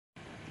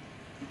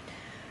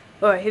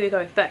Alright, here we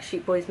go.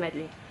 Backstreet Boys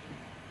medley.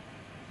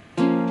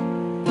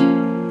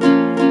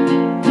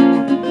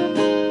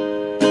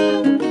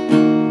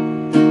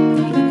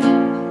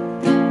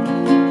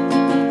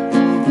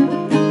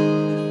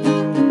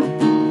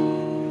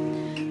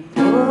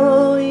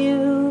 Oh,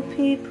 you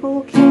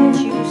people, can't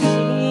you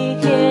see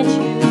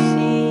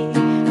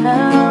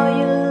how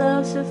your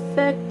love's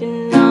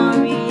affecting our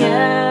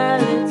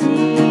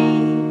reality?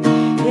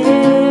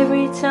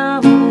 Every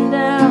time I'm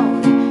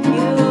down,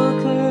 you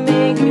can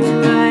make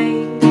it right.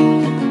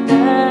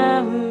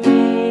 That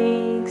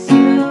makes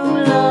you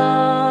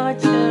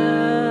larger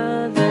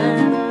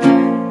than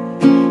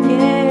life.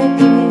 Yeah,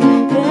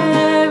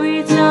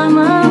 every time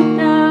I'm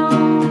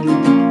down,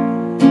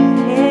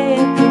 yeah,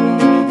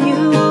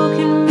 you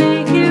can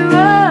make it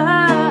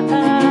right.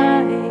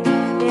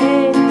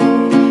 Yeah,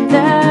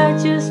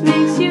 that just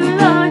makes you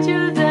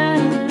larger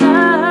than life.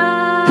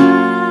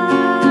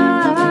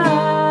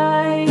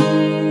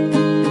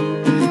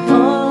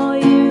 Oh,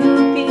 you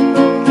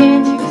people,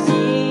 can't you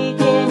see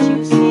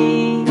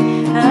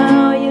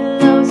how your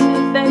love's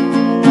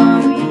affecting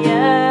our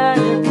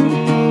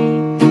reality?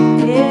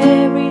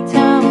 Every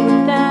time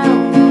we're down,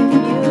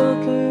 you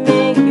can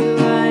make it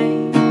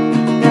right.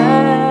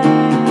 That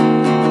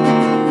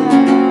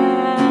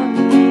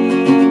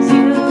makes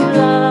you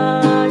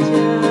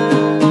larger.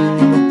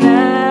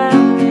 That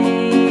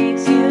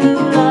makes you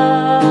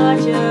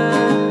larger.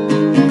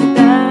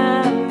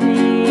 That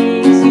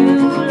makes you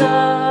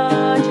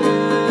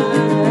larger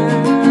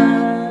than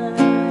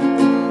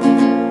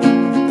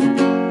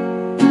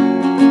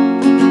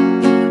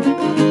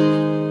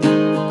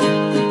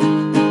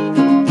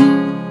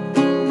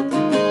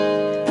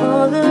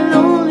all the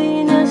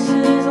loneliness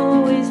has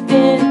always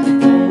been a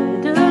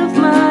friend of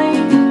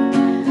mine.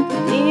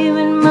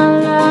 Leaving my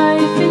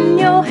life in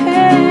your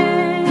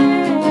hands.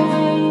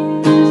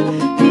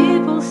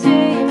 People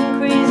say I'm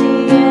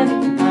crazy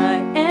and I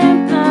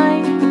am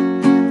blind.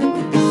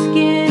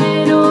 Risking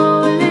it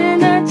all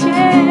in a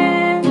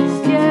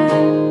chance, yeah.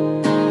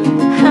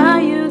 How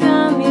you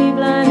got me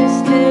blind is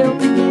still a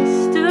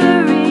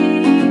mystery.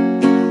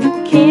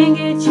 Can't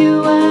get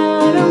you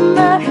out of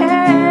my head.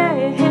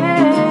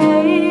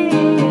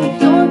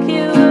 Don't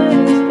care what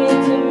it's been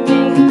to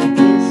make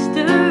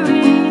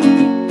history.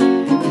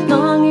 As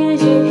long as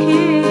you're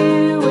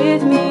here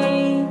with me,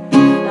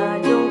 I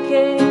don't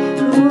care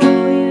who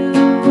you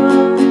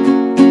are,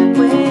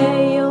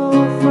 where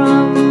you're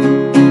from,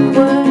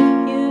 what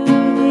you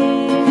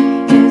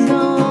did. As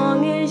long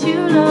as you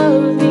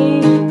love me,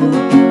 who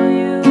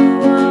you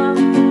are,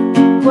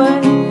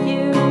 what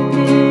you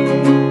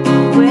did,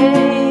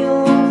 where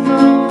you're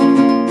from.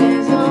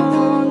 As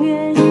long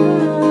as you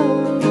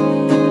love me.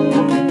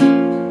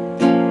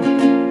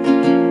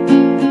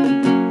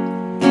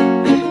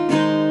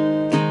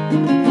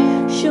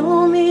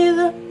 Show me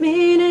the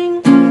meaning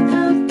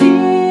of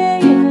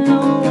being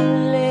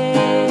lonely.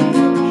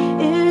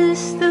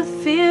 Is the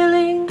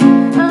feeling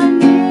I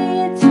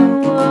need to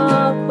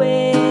walk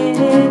with.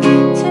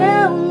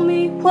 Tell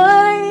me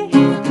why I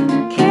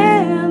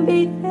can't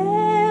be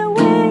there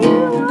where you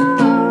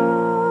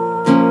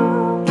are.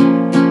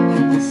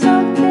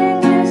 Something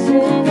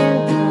missing in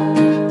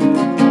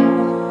my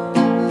heart.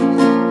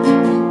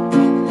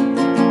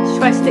 Let's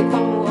try to stick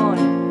one more on.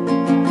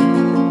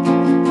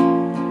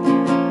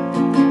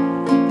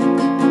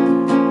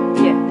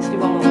 Yeah, let's do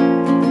one more.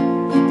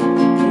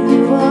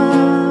 You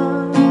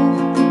are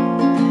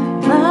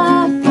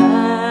my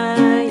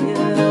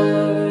fire,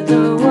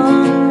 the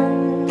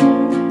one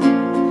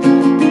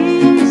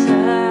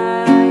desire,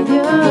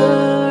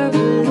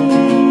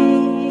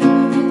 believe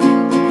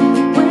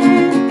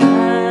when I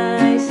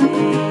say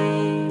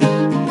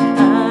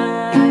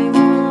I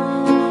want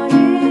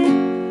it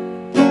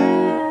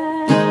that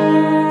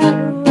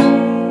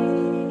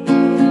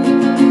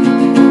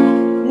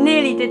way.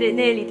 Nearly did it,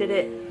 nearly did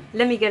it.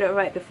 Let me get it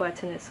right before I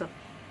turn this off.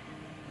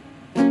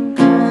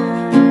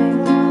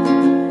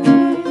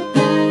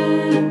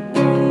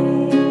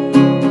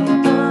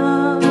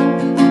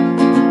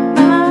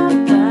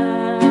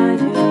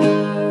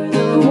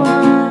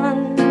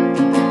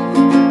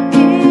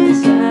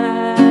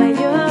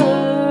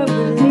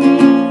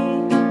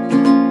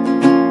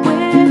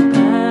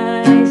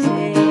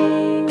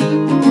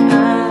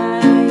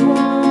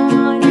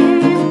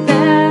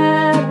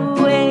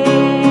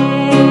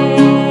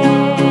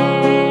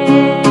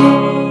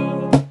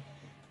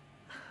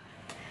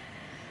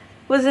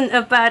 Wasn't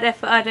a bad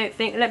effort, I don't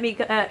think. Let me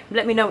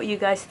know what you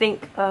guys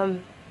think.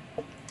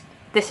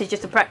 This is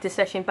just a practice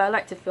session, but I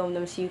like to film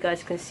them so you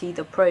guys can see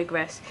the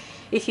progress.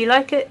 If you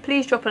like it,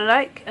 please drop a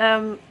like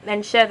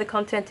and share the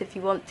content if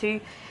you want to.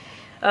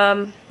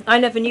 I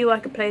never knew I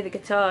could play the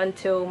guitar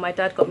until my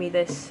dad got me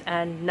this,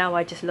 and now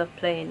I just love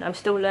playing. I'm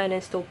still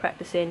learning, still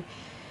practicing.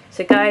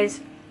 So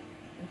guys,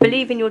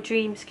 believe in your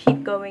dreams,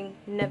 keep going,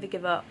 never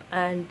give up,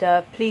 and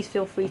please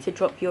feel free to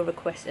drop your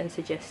requests and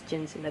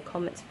suggestions in the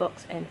comments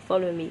box, and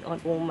follow me on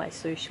all my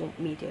social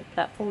media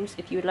platforms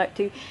if you would like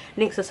to.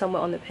 Links are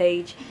somewhere on the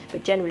page,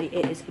 but generally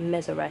it is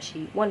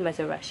Mezurashii, one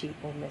Mezurashii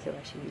or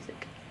Mezurashii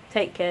music.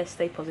 Take care,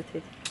 stay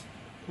positive,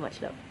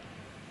 much love.